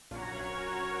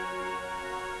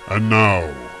And now,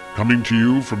 coming to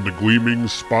you from the gleaming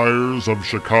spires of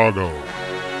Chicago,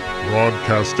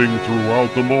 broadcasting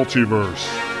throughout the multiverse,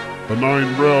 the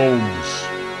Nine Realms,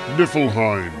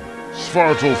 Niflheim,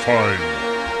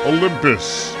 Svartalfheim,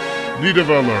 Olympus,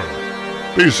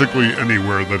 Nidavellir, basically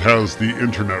anywhere that has the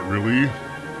internet, really,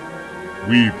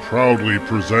 we proudly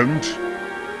present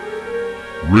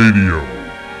Radio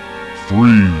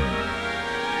Free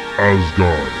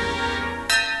Asgard.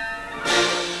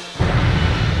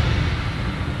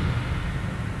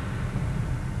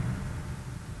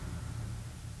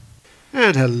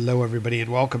 And hello everybody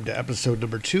and welcome to episode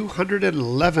number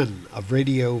 211 of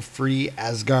Radio Free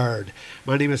Asgard.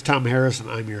 My name is Tom Harris and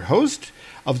I'm your host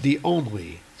of the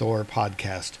only Thor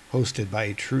podcast hosted by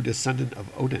a true descendant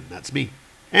of Odin. That's me.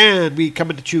 And we come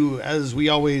at you as we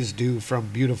always do from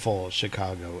beautiful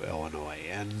Chicago, Illinois.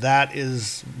 And that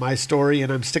is my story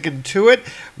and I'm sticking to it.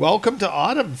 Welcome to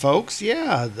autumn, folks.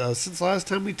 Yeah, since last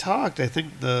time we talked, I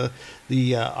think the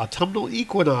autumnal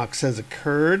equinox has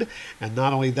occurred. And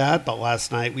not only that, but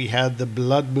last night we had the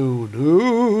blood moon.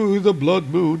 Ooh, the blood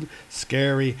moon.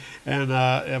 Scary. And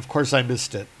of course I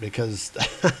missed it because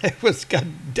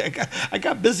I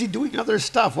got busy doing other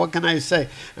stuff. What can I say?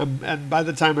 And by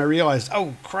the time I realized,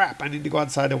 oh crap, I need to go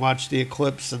outside and watch the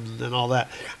eclipse and all that,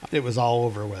 it was all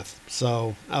over with.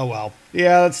 So, oh well.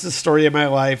 Yeah, that's the story of my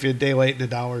life. A day late and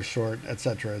an hour short,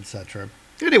 etc., etc.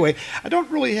 Anyway, I don't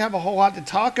really have a whole lot to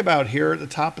talk about here at the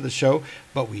top of the show,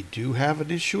 but we do have an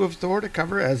issue of Thor to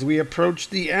cover as we approach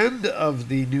the end of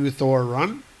the new Thor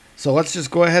run. So let's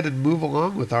just go ahead and move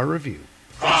along with our review.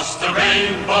 Cross the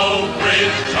rainbow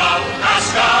bridge of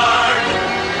Asgard,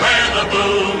 where the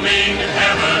booming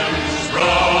heavens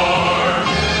roar.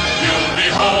 You'll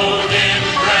behold in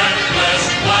breathless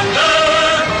wonder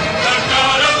the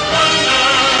god of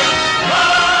thunder,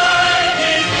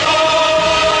 mighty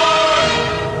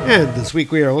Thor. And this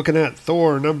week we are looking at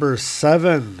Thor number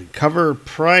 7, cover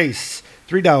price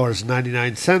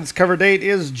 $3.99. Cover date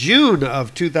is June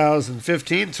of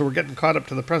 2015, so we're getting caught up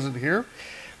to the present here.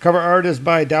 Cover art is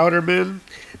by Dowderman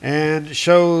and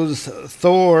shows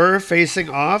Thor facing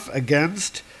off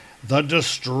against the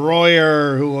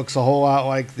Destroyer, who looks a whole lot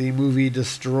like the movie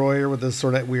Destroyer with this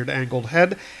sort of weird angled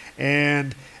head.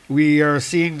 And we are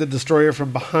seeing the Destroyer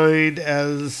from behind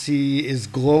as he is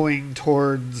glowing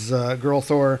towards Girl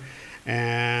Thor.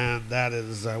 And that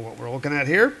is what we're looking at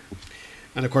here.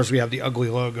 And of course we have the ugly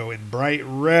logo in bright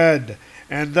red.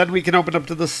 And then we can open up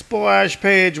to the splash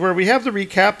page where we have the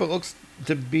recap. It looks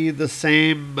to be the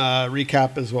same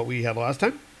recap as what we had last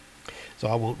time. So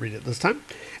I won't read it this time.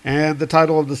 And the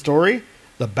title of the story,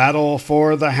 The Battle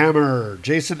for the Hammer.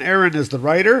 Jason Aaron is the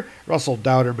writer. Russell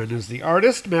Dowderman is the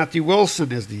artist. Matthew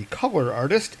Wilson is the color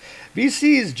artist.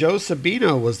 VC's Joe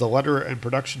Sabino was the letterer and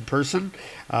production person.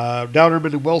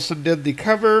 Dowderman and Wilson did the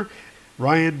cover.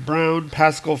 Ryan Brown,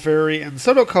 Pascal Ferry, and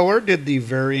Soto Color did the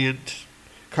variant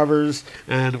covers.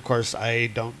 And, of course, I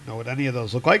don't know what any of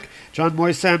those look like. John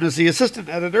Moisan is the assistant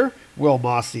editor. Will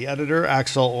Moss, the editor.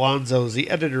 Axel Alonso is the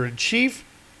editor-in-chief.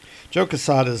 Joe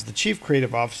Quesada is the chief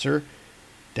creative officer.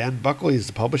 Dan Buckley is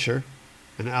the publisher.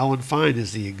 And Alan Fine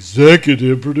is the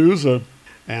executive producer.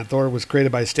 And Thor was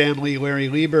created by Stan Lee, Larry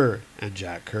Lieber, and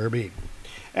Jack Kirby.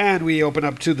 And we open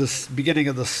up to the beginning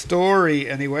of the story,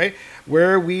 anyway,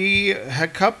 where we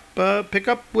pick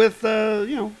up with,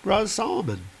 Roz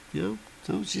Solomon.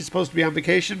 So she's supposed to be on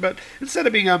vacation, but instead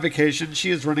of being on vacation,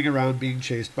 she is running around being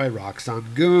chased by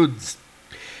Roxxon goons.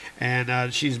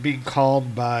 And she's being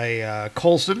called by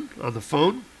Coulson on the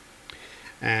phone.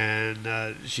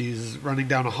 And she's running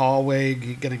down a hallway,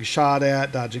 getting shot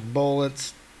at, dodging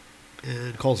bullets.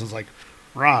 And Coulson's like,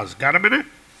 Roz, got a minute?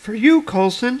 For you,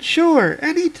 Coulson. Sure,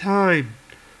 anytime.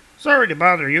 Sorry to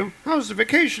bother you. How's the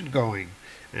vacation going?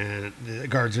 And the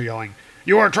guards are yelling,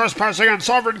 You are trespassing on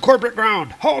sovereign corporate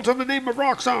ground. Halt in the name of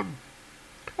Roxxon.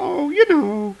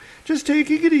 Oh, just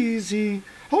taking it easy.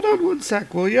 Hold on one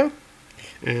sec, will you?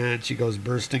 And she goes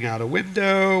bursting out a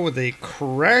window with a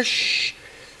crash.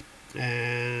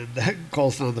 And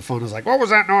Coulson on the phone is like, What was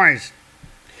that noise?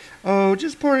 Oh,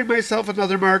 just pouring myself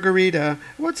another margarita.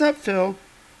 What's up, Phil?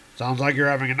 Sounds like you're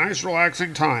having a nice,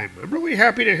 relaxing time. I'm really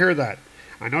happy to hear that.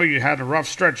 I know you had a rough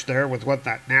stretch there with what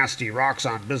that nasty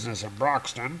Roxxon business in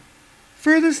Broxton.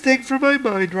 Furthest thing from my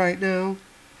mind right now.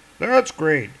 That's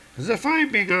great, because if I'm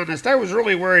being honest, I was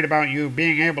really worried about you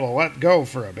being able to let go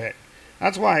for a bit.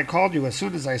 That's why I called you as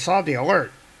soon as I saw the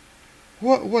alert.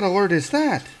 What alert is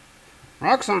that?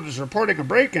 Roxxon is reporting a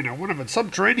break-in at one of its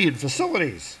subterranean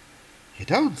facilities. You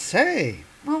don't say.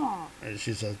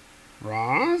 She says,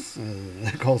 Roz?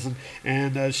 Coulson.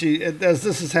 And she, as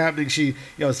this is happening, she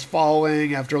is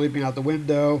falling after leaping out the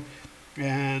window.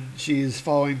 and she's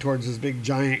falling towards this big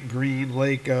giant green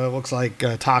lake, looks like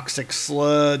toxic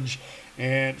sludge,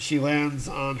 and she lands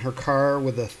on her car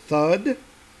with a thud.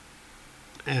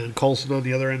 And Coulson on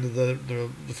the other end of the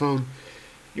phone,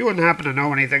 "You wouldn't happen to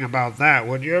know anything about that,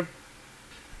 would you?"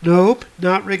 "Nope,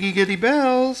 not ringing any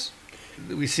bells."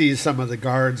 We see some of the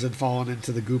guards had fallen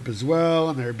into the goop as well,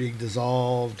 and they're being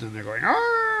dissolved, and they're going,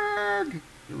 "Arg!"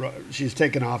 She's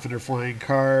taken off in her flying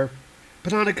car.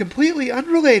 "But on a completely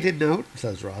unrelated note,"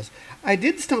 says Roz, "I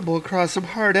did stumble across some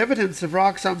hard evidence of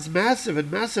Roxxon's massive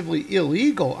and massively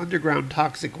illegal underground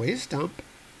toxic waste dump."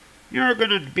 "You're going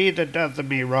to be the death of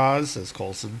me, Roz," says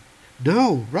Coulson.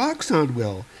 "No, Roxxon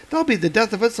will. They'll be the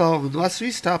death of us all unless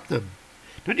we stop them."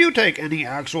 "Did you take any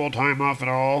actual time off at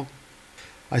all?"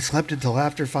 "I slept until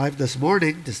after 5 this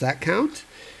morning. Does that count?"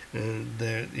 And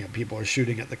people are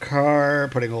shooting at the car,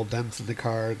 putting old dents in the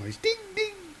car, going ding,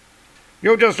 ding.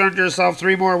 "You just earned yourself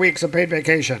 3 more weeks of paid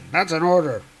vacation. That's an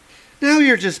order." "Now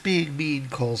you're just being mean,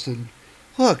 Coulson.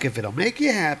 Look, if it'll make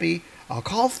you happy, I'll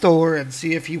call Thor and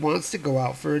see if he wants to go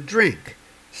out for a drink.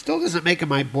 Still doesn't make him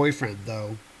my boyfriend,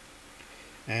 though."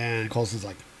 And Coulson's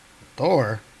like,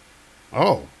 "Thor?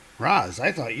 Oh, Roz,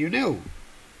 I thought you knew."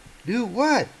 "Knew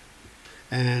what?"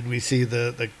 And we see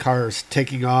the cars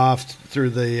taking off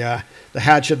through the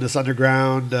hatch in this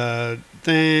underground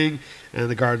thing, and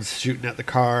the guards shooting at the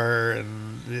car,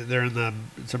 and they're in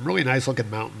some really nice looking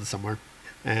mountains somewhere.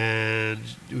 And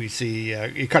we see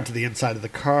you cut to the inside of the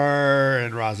car,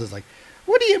 and Roz is like,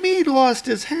 "What do you mean lost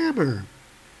his hammer?"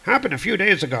 "Happened a few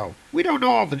days ago. We don't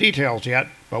know all the details yet,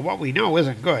 but what we know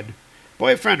isn't good.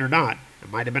 Boyfriend or not, it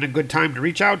might have been a good time to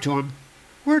reach out to him."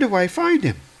 "Where do I find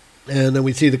him?" And then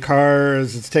we see the car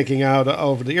as it's taking out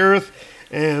over the Earth,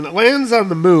 and it lands on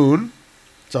the moon.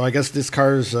 So I guess these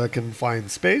cars can fly in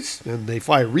space, and they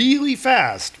fly really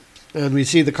fast. And we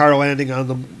see the car landing on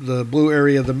the blue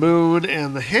area of the moon,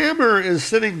 and the hammer is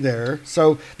sitting there.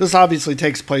 So this obviously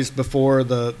takes place before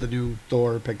the new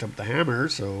Thor picked up the hammer.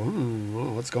 So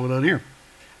what's going on here?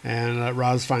 And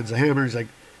Roz finds the hammer. He's like,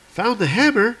 "Found the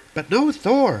hammer, but no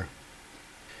Thor."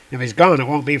 "If he's gone, it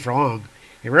won't be for long.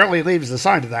 He rarely leaves the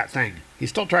side of that thing. He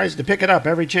still tries to pick it up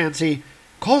every chance he—"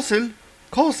 Coulson,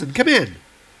 come in.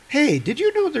 "Hey, did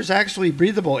you know there's actually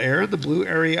breathable air in the blue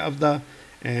area of the—"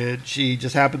 And she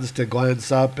just happens to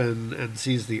glance up and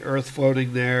sees the Earth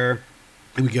floating there.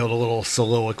 And we get a little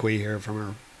soliloquy here from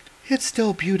her. "It's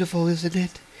still beautiful, isn't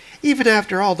it? Even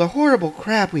after all the horrible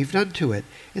crap we've done to it,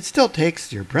 it still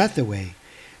takes your breath away.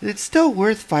 And it's still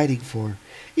worth fighting for.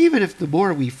 Even if the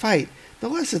more we fight, the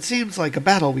less it seems like a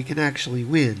battle we can actually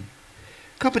win.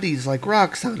 Companies like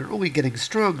Roxxon are only getting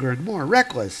stronger and more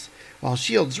reckless, while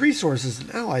S.H.I.E.L.D's resources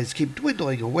and allies keep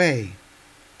dwindling away.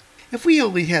 If we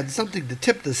only had something to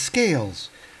tip the scales,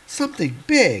 something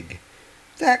big,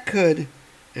 that could—"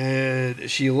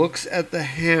 And she looks at the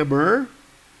hammer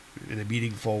in a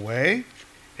meaningful way,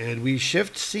 and we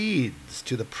shift scenes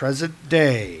to the present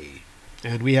day.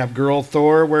 And we have Girl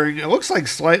Thor wearing, it looks like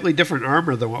slightly different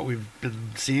armor than what we've been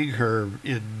seeing her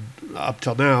in up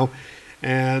till now.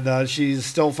 And she's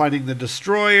still fighting the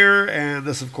Destroyer, and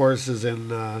this, of course, is in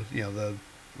the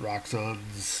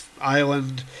Roxxon's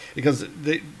island, because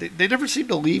they never seem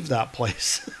to leave that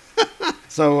place.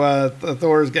 So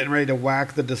Thor is getting ready to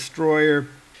whack the Destroyer.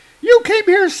 "You came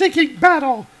here seeking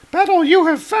battle. Battle you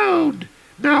have found.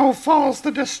 Now falls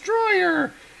the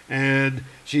Destroyer." And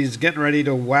she's getting ready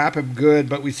to whap him good,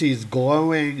 but we see he's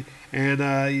glowing, and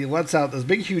he lets out this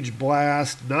big, huge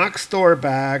blast, knocks Thor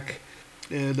back,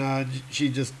 and she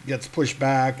just gets pushed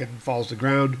back and falls to the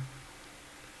ground.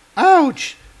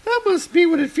 "Ouch! That must be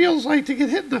what it feels like to get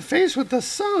hit in the face with the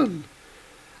sun.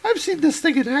 I've seen this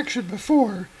thing in action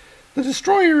before. The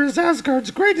Destroyer is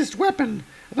Asgard's greatest weapon,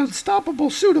 an unstoppable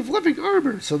suit of living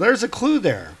armor." So there's a clue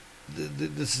there.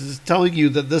 This is telling you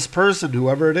that this person,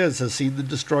 whoever it is, has seen the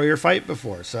Destroyer fight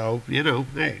before. So,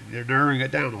 hey, they're narrowing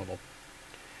it down a little.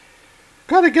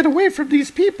 "Gotta get away from these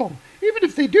people. Even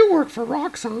if they do work for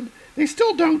Roxxon, they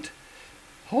still don't—"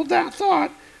 "Hold that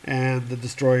thought." And the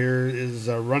Destroyer is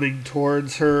running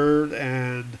towards her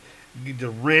and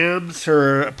rams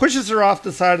her, pushes her off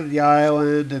the side of the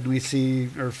island, and we see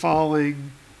her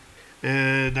falling.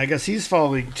 And I guess he's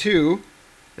falling too.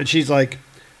 And she's like,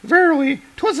 "Verily,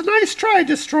 'twas a nice try,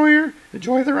 Destroyer.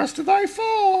 Enjoy the rest of thy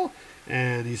fall."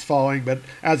 And he's falling, but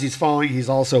as he's falling, he's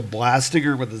also blasting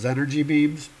her with his energy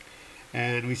beams.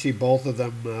 And we see both of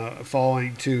them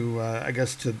falling to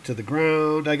the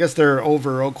ground. I guess they're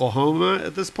over Oklahoma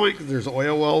at this point, because there's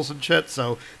oil wells and shit.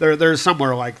 So they're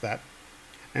somewhere like that.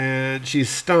 And she's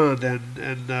stunned,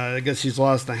 and I guess she's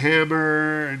lost the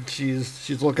hammer, and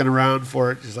she's looking around for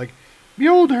it. She's like,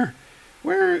 "Mjolnir,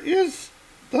 where is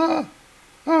the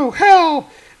Oh, hell!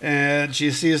 And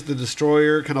she sees the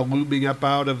destroyer kind of looming up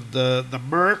out of the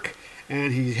murk,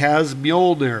 and he has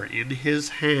Mjolnir in his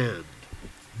hand.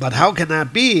 But how can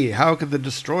that be? How can the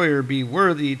destroyer be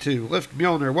worthy to lift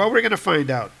Mjolnir? Well, we're going to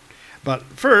find out. But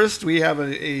first, we have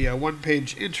a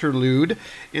one-page interlude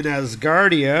in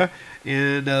Asgardia,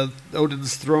 in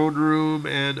Odin's throne room,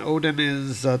 and Odin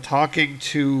is talking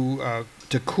to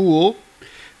Kuul,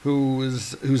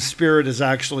 whose spirit is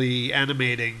actually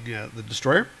animating the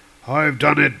destroyer. "I've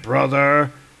done it,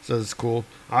 brother," says Kuul.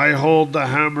 "I hold the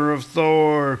hammer of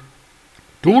Thor."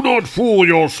 Do not fool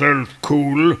yourself,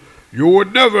 Kuul. You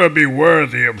would never be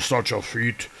worthy of such a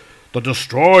feat. The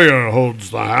destroyer holds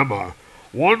the hammer,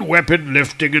 one weapon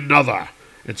lifting another.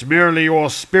 It's merely your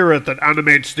spirit that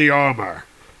animates the armor.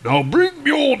 Now bring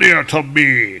Mjolnir to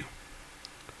me.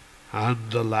 "And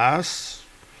the lass?"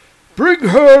 Bring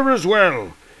her as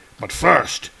well. But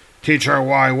first, teach her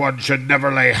why one should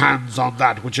never lay hands on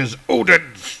that which is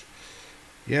Odin's.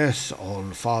 "Yes,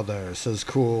 All-Father," says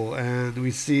Kuul, and we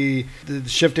see the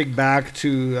shifting back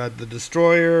to the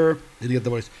destroyer, and you get the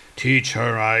voice, "Teach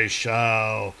her I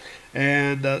shall."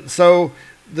 And so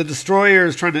the destroyer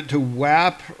is trying to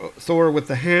whap Thor with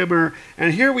the hammer,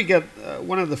 and here we get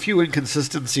one of the few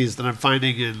inconsistencies that I'm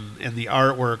finding in the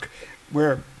artwork,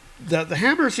 where the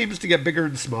hammer seems to get bigger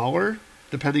and smaller,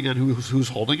 depending on who's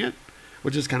holding it,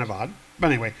 which is kind of odd.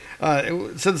 But anyway,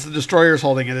 since the destroyer's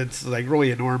holding it, it's like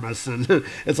really enormous, and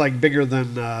it's like bigger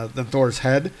than Thor's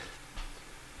head.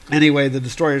 Anyway, the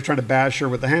destroyer's trying to bash her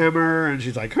with the hammer, and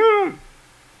she's like, "Huh!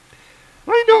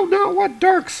 I know not what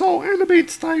dark soul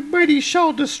animates thy mighty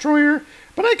shell, destroyer,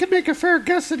 but I can make a fair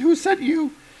guess at who sent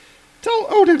you. Tell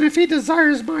Odin if he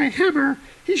desires my hammer,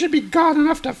 he should be god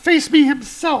enough to face me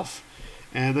himself."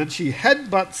 And then she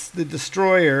headbutts the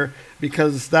destroyer,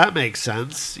 because that makes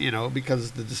sense,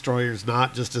 because the destroyer's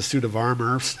not just a suit of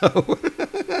armor. So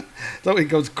it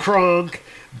goes cronk,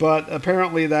 but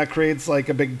apparently that creates like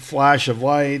a big flash of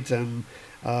light and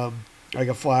like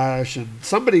a flash, and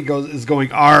somebody is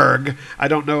going arg. I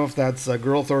don't know if that's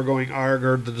Girl Thor going arg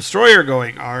or the destroyer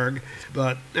going arg,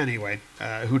 but anyway,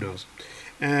 who knows.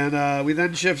 And we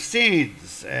then shift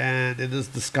scenes, and it is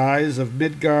the skies of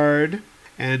Midgard.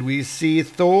 And we see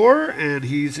Thor, and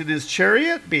he's in his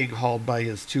chariot being hauled by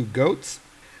his two goats.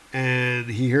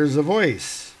 And he hears a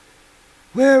voice.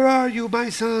 "Where are you, my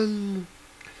son?"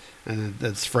 And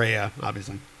that's Freya,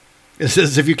 obviously. It's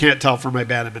as if you can't tell from my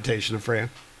bad imitation of Freya.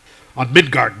 "On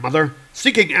Midgard, mother,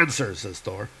 seeking answers," says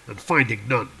Thor, "and finding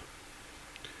none."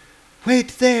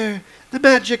 "Wait there. The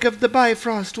magic of the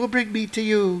Bifrost will bring me to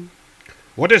you."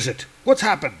 "What is it? What's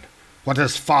happened? What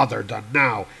has father done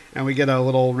now?" And we get a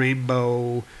little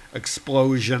rainbow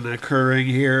explosion occurring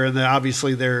here, and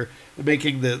obviously they're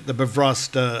making the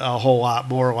Bifrost a whole lot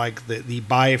more like the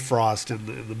Bifrost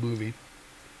in the movie.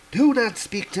 "Do not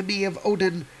speak to me of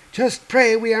Odin. Just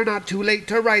pray we are not too late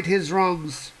to right his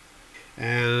wrongs."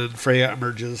 And Freya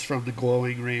emerges from the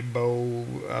glowing rainbow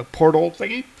portal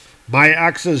thingy. "My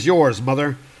axe is yours,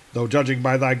 mother, though judging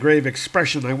by thy grave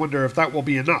expression, I wonder if that will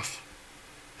be enough."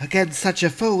 "Against such a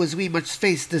foe as we must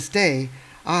face this day,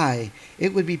 aye,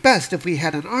 it would be best if we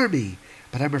had an army,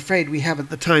 but I'm afraid we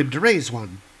haven't the time to raise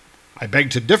one." "I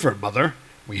beg to differ, mother.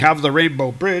 We have the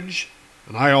Rainbow Bridge,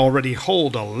 and I already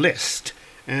hold a list."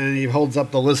 And he holds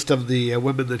up the list of the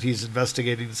women that he's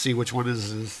investigating to see which one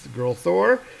is Girl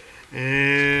Thor.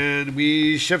 And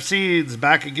we shift scenes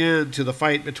back again to the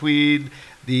fight between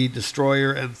the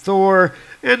destroyer and Thor,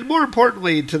 and more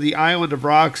importantly to the island of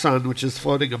Roxxon, which is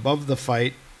floating above the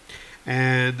fight.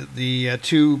 And the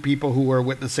two people who are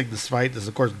witnessing this fight is,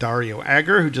 of course, Dario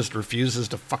Agger, who just refuses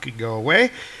to fucking go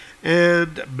away,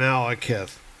 and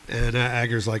Malekith. And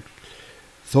Agger's like,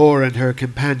 "Thor and her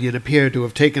companion appear to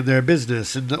have taken their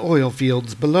business in the oil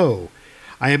fields below.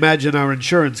 I imagine our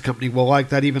insurance company will like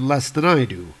that even less than I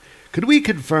do. Could we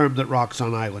confirm that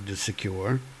Roxxon Island is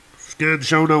secure?" "Scans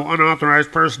show no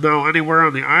unauthorized personnel anywhere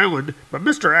on the island, but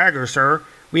Mr. Agger, sir,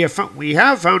 we have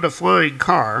found a flying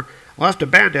car left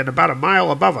abandoned about a mile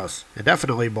above us. It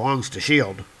definitely belongs to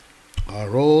S.H.I.E.L.D.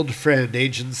 "Our old friend,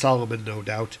 Agent Solomon, no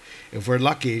doubt. If we're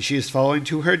lucky, she is falling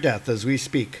to her death as we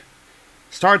speak.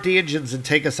 Start the engines and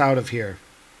take us out of here."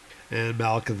 And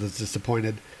Malekith is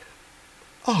disappointed.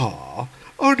 "Ah,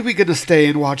 aren't we going to stay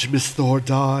and watch Miss Thor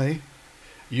die?"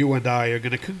 "You and I are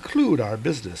going to conclude our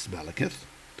business, Malekith."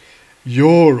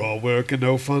 "You're all work and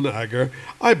no fun, Agger.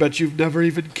 I bet you've never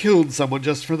even killed someone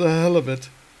just for the hell of it."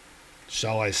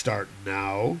 "Shall I start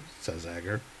now?" says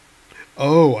Agger.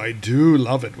 "Oh, I do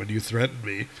love it when you threaten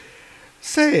me.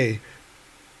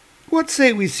 What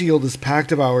say we seal this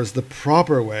pact of ours the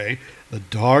proper way, the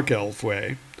dark elf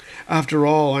way? After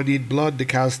all, I need blood to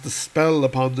cast the spell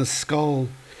upon this skull.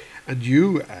 And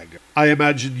you, Agger, I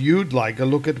imagine you'd like a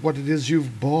look at what it is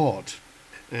you've bought.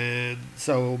 And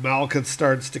so Malekith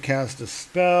starts to cast a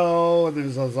spell, and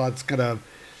there's lots kind of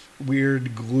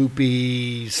weird,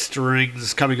 gloopy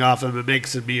strings coming off him. It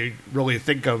makes me really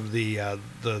think of the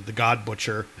God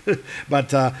Butcher, but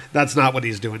that's not what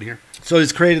he's doing here. So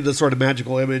he's created this sort of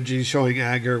magical image. He's showing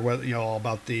Agger all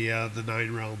about the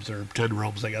 9 realms, or 10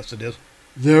 realms, I guess it is.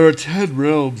 There are 10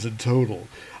 realms in total,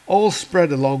 all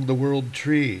spread along the world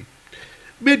tree.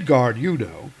 Midgard, you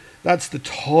know, that's the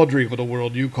tawdry little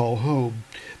world you call home,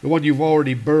 the one you've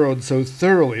already burrowed so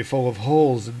thoroughly full of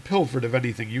holes and pilfered of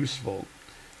anything useful.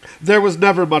 There was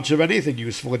never much of anything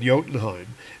useful in Jotunheim,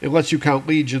 unless you count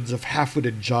legions of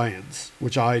half-witted giants,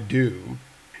 which I do.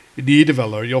 In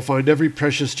Nidavellir you'll find every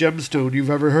precious gemstone you've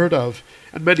ever heard of,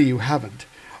 and many you haven't,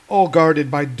 all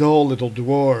guarded by dull little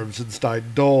dwarves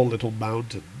inside dull little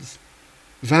mountains.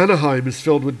 Vanaheim is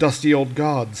filled with dusty old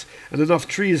gods, and enough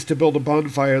trees to build a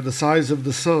bonfire the size of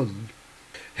the sun.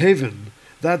 Haven,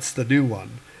 that's the new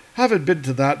one. Haven't been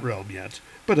to that realm yet,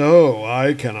 but oh,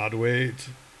 I cannot wait.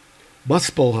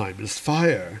 Muspelheim is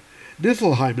fire,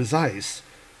 Niflheim is ice,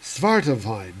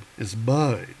 Svartalfheim is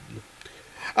mine.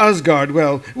 Asgard,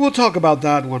 well, we'll talk about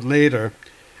that one later.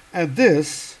 And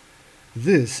this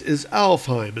is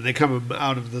Alfheim, and they come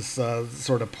out of this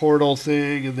sort of portal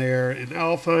thing, and they're in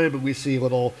Alfheim, and we see a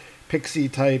little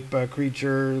pixie-type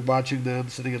creature watching them,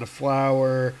 sitting in a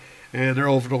flower, and they're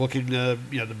overlooking the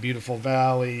beautiful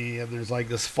valley, and there's like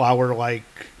this flower-like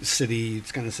city.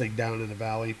 It's kind of sitting down in the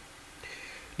valley.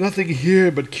 Nothing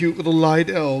here but cute little light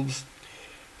elves.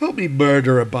 Help me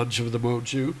murder a bunch of them,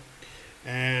 won't you?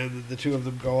 And the two of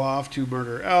them go off to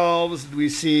murder elves, and we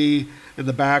see in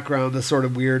the background this sort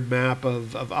of weird map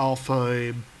of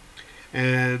Alfheim,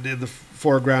 and in the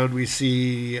foreground we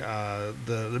see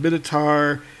the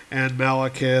Minotaur and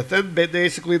Malekith, and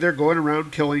basically they're going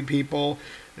around killing people,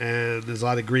 and there's a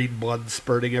lot of green blood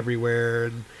spurting everywhere,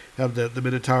 and have the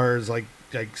Minotaur is like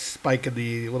spiking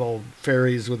the little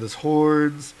fairies with his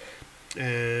horns,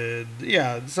 and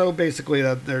yeah, so basically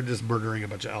they're just murdering a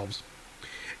bunch of elves.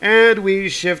 And we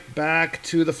shift back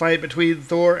to the fight between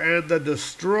Thor and the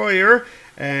Destroyer,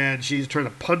 and she's trying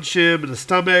to punch him in the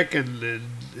stomach, and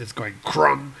it's going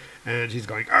crung, and she's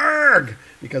going arg,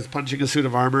 because punching a suit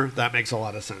of armor, that makes a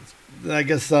lot of sense. I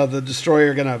guess the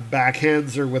Destroyer gonna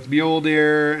backhands her with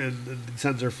Mjolnir and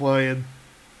sends her flying,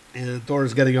 and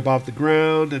Thor's getting up off the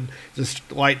ground, and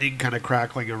just lightning kind of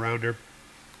crackling around her.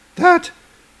 That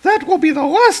will be the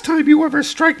last time you ever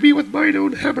strike me with mine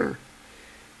own hammer.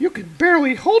 You can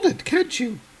barely hold it, can't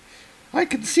you? I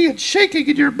can see it shaking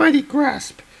in your mighty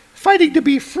grasp, fighting to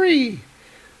be free.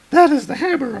 That is the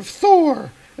hammer of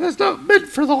Thor. It is not meant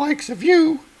for the likes of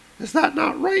you. Is that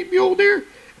not right, Mjolnir?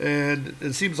 And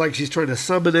it seems like she's trying to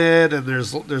summon it, and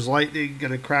there's lightning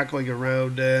kind of crackling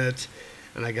around it,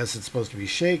 and I guess it's supposed to be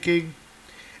shaking.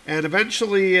 And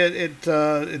eventually it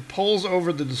pulls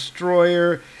over the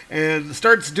Destroyer and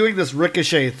starts doing this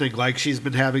ricochet thing like she's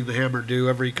been having the hammer do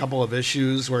every couple of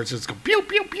issues, where it's just going pew,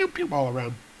 pew, pew, pew all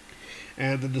around.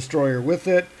 And the Destroyer with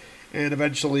it, and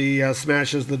eventually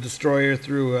smashes the Destroyer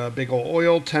through a big old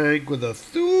oil tank with a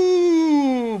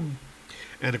thoom.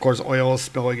 And of course oil is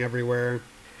spilling everywhere.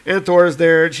 And Thor's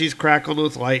there, and she's crackled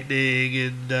with lightning,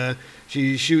 and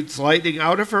she shoots lightning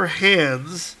out of her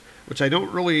hands, which I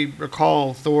don't really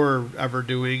recall Thor ever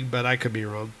doing, but I could be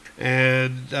wrong.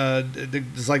 And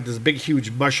there's like this big,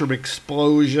 huge mushroom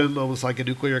explosion, almost like a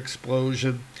nuclear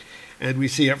explosion. And we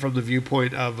see it from the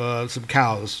viewpoint of some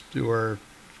cows who are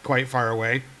quite far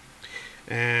away.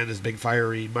 And this big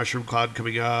fiery mushroom cloud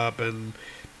coming up, and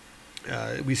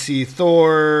we see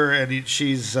Thor, and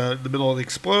she's in the middle of the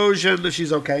explosion.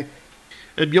 She's okay.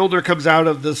 And Mjolnir comes out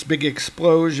of this big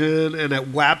explosion, and it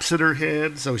whaps in her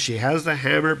hand, so she has the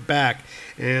hammer back.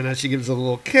 And she gives a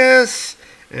little kiss,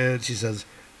 and she says,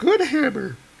 "Good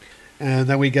hammer." And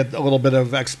then we get a little bit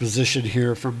of exposition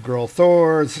here from Girl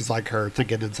Thor. This is like her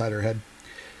thinking inside her head.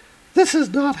 "This is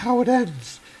not how it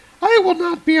ends. I will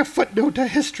not be a footnote to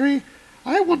history.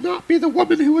 I will not be the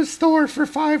woman who was Thor for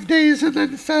 5 days and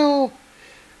then fell.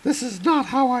 This is not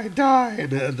how I die."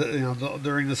 And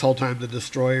during this whole time, the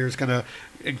Destroyer is kind of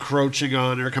encroaching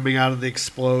on her, coming out of the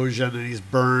explosion, and he's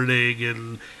burning,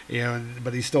 and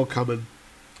but he's still coming.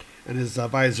 And his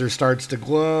visor starts to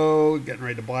glow, getting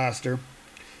ready to blast her.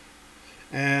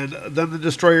 And then the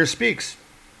Destroyer speaks.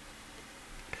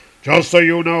 "Just so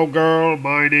you know, girl,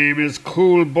 my name is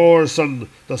Kulborson,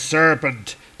 the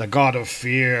Serpent, the god of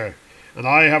fear. And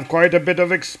I have quite a bit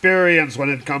of experience when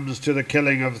it comes to the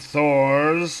killing of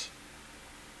Thors."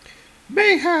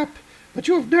 but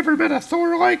you have never met a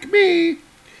Thor like me.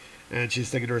 And she's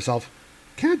thinking to herself,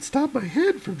 can't stop my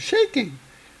hand from shaking.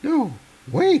 No,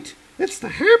 wait, it's the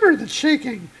hammer that's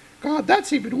shaking. God,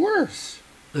 that's even worse.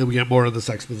 And we get more of this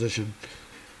exposition.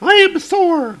 I am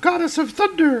Thor, goddess of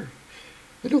thunder.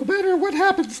 And no matter what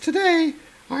happens today,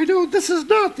 I know this is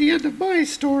not the end of my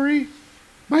story.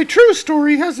 My true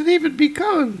story hasn't even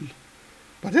begun.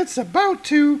 But it's about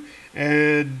to.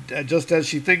 And just as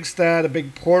she thinks that, a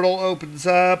big portal opens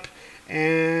up.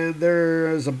 And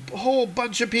there's a whole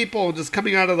bunch of people just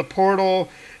coming out of the portal.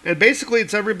 And basically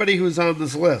it's everybody who's on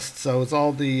this list. So it's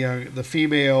all the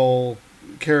female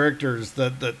characters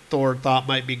that Thor thought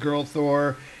might be Girl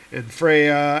Thor. And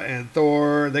Freya and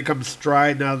Thor, they come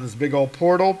striding out of this big old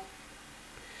portal.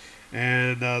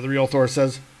 And the real Thor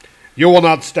says, you will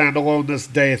not stand alone this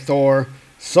day, Thor.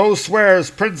 So swears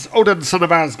Prince Odin, son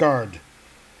of Asgard.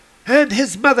 And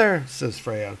his mother, says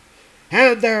Freya.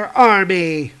 And their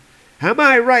army. Am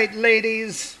I right,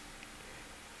 ladies?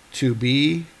 To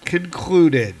be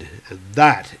concluded. And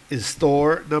that is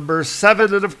Thor number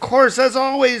 7. And of course, as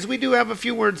always, we do have a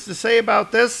few words to say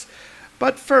about this.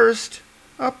 But first,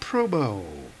 a promo.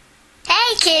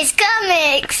 Hey, Kids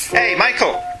Comics! Hey,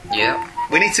 Michael. Yeah?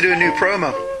 We need to do a new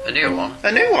promo. A new one?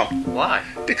 A new one. Why?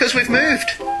 Because we've moved.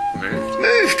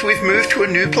 Moved? We've moved to a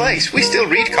new place. We still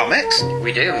read comics.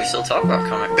 We do. We still talk about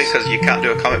comics. Because you can't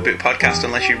do a comic book podcast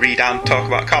unless you read and talk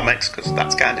about comics, because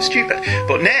that's kind of stupid.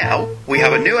 But now, we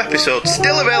have a new episode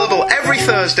still available every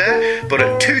Thursday, but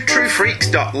at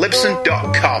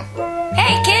twotruefreaks.libsyn.com.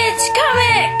 Hey, Kids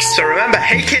Comics! So remember,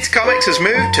 Hey Kids Comics has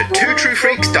moved to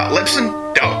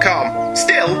twotruefreaks.libsyn.com.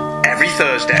 Still, every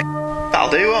Thursday. That'll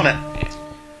do, won't it?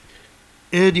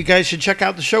 And you guys should check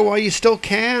out the show while you still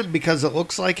can, because it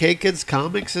looks like Hey Kids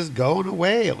Comics is going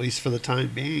away, at least for the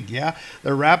time being. Yeah,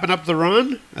 they're wrapping up the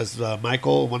run, as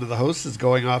Michael, one of the hosts, is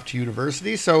going off to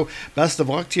university. So best of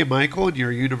luck to you, Michael, in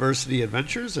your university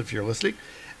adventures, if you're listening.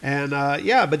 And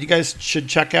yeah, but you guys should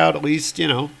check out at least,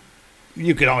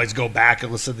 you can always go back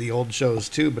and listen to the old shows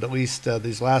too, but at least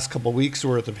these last couple weeks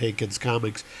worth of Hey Kids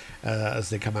Comics as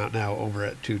they come out now over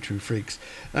at Two True Freaks.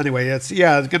 Anyway,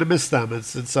 I'm gonna miss them.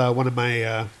 It's one of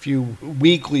my few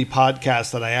weekly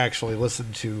podcasts that I actually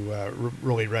listen to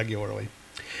really regularly.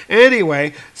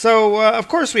 Anyway, so of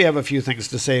course we have a few things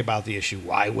to say about the issue.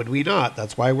 Why would we not?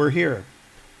 That's why we're here.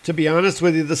 To be honest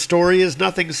with you, the story is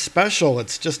nothing special.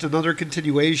 It's just another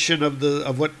continuation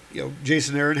of what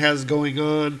Jason Aaron has going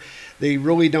on. They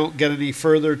really don't get any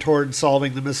further toward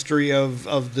solving the mystery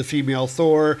of the female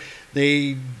Thor.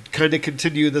 They kind of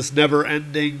continue this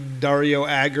never-ending Dario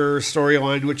Agger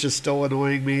storyline, which is still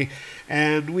annoying me.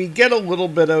 And we get a little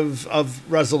bit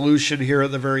of resolution here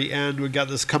at the very end. We got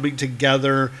this coming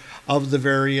together of the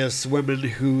various women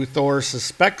who Thor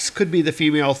suspects could be the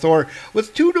female Thor,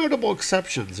 with two notable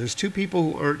exceptions. There's two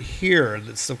people who aren't here, and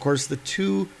it's, of course, the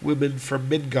two women from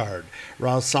Midgard,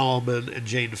 Ross Solomon and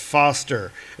Jane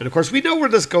Foster. And, of course, we know where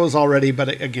this goes already, but,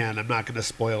 again, I'm not going to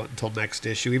spoil it until next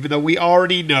issue, even though we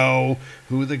already know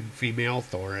who the female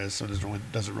Thor is, so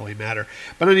it doesn't really matter.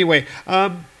 But anyway,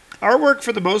 artwork,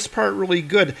 for the most part, really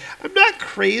good. I'm not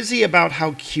crazy about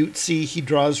how cutesy he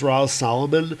draws Ross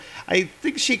Solomon. I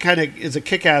think she kind of is a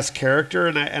kick-ass character,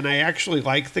 and I actually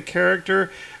like the character.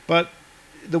 But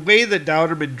the way that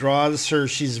Dowderman draws her,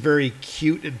 she's very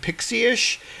cute and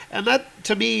pixie-ish, and that,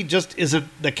 to me, just isn't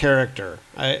the character.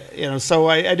 So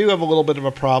I do have a little bit of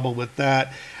a problem with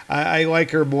that. I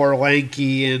like her more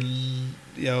lanky and,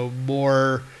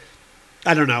 more,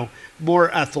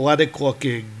 more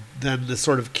athletic-looking than the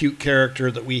sort of cute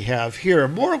character that we have here.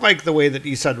 More like the way that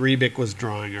Esad Ribic was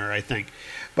drawing her, I think.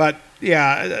 But,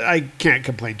 yeah, I can't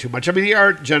complain too much. I mean, the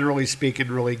art, generally speaking,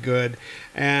 really good.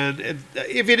 And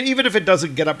even if it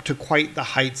doesn't get up to quite the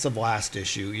heights of last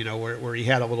issue, where he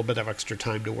had a little bit of extra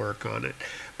time to work on it.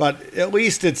 But at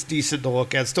least it's decent to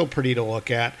look at, still pretty to look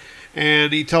at.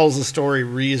 And he tells the story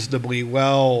reasonably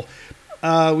well.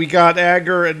 We got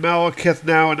Agger and Malekith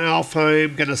now in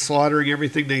Alfheim, kind of slaughtering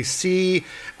everything they see.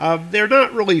 They're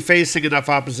not really facing enough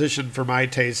opposition for my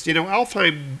taste.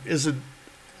 Alfheim isn't...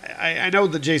 I know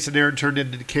that Jason Aaron turned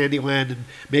into Candyland, and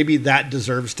maybe that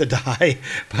deserves to die.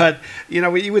 But,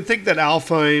 you would think that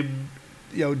Alfheim,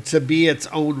 to be its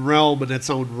own realm in its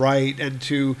own right, and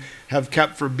to have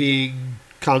kept from being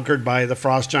conquered by the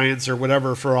frost giants or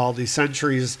whatever for all these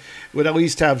centuries, would at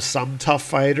least have some tough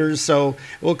fighters. So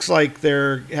it looks like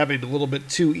they're having a little bit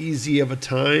too easy of a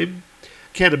time.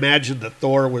 Can't imagine that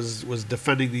Thor was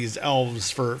defending these elves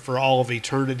for all of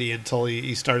eternity until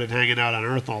he started hanging out on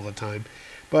Earth all the time.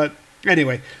 But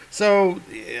anyway, so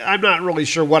I'm not really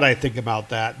sure what I think about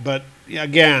that. But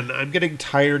again, I'm getting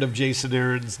tired of Jason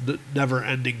Aaron's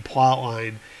never-ending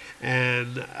plotline.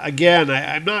 And again,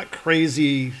 I'm not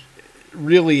crazy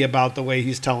really about the way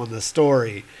he's telling the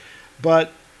story,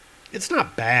 but it's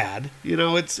not bad.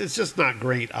 It's just not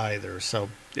great either. So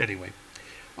anyway.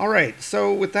 All right,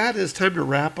 so with that, it's time to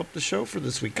wrap up the show for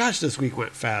this week. Gosh, this week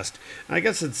went fast. I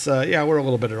guess it's, we're a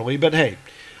little bit early, but hey.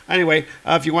 Anyway,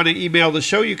 if you want to email the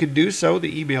show, you can do so.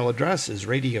 The email address is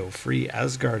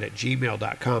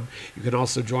radiofreeasgard@gmail.com. You can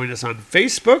also join us on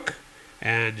Facebook,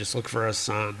 and just look for us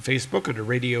on Facebook under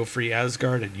Radio Free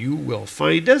Asgard, and you will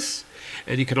find us.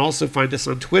 And you can also find us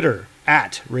on Twitter,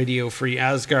 @Radio Free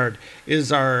Asgard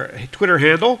is our Twitter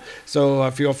handle. So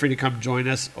feel free to come join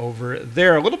us over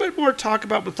there. A little bit more talk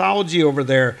about mythology over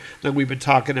there than we've been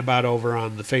talking about over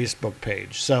on the Facebook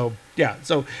page. So yeah,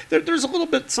 so there's a little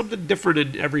bit something different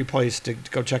in every place to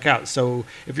go check out. So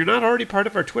if you're not already part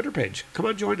of our Twitter page, come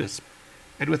on, join us.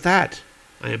 And with that,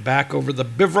 I am back over the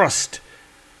Bifrost,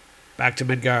 back to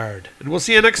Midgard. And we'll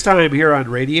see you next time here on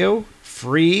Radio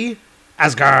Free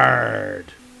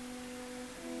Asgard.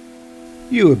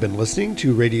 You have been listening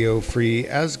to Radio Free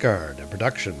Asgard, a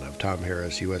production of Tom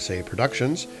Harris USA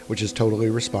Productions, which is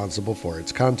totally responsible for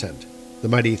its content. The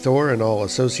Mighty Thor and all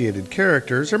associated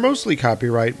characters are mostly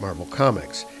copyright Marvel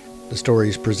Comics. The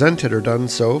stories presented are done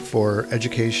so for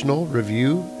educational,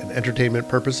 review, and entertainment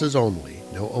purposes only.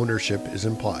 No ownership is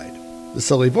implied. The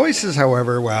silly voices,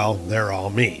 however, well, they're all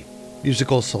me.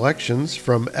 Musical selections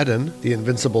from Eden, the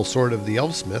Invincible Sword of the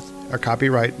Elfsmith, are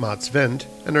copyright Mott's Vent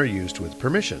and are used with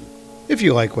permission. If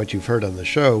you like what you've heard on the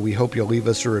show, we hope you'll leave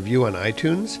us a review on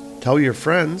iTunes, tell your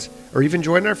friends, or even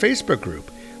join our Facebook group.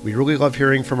 We really love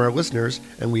hearing from our listeners,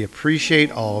 and we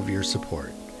appreciate all of your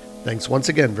support. Thanks once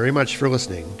again very much for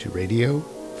listening to Radio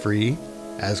Free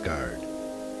Asgard.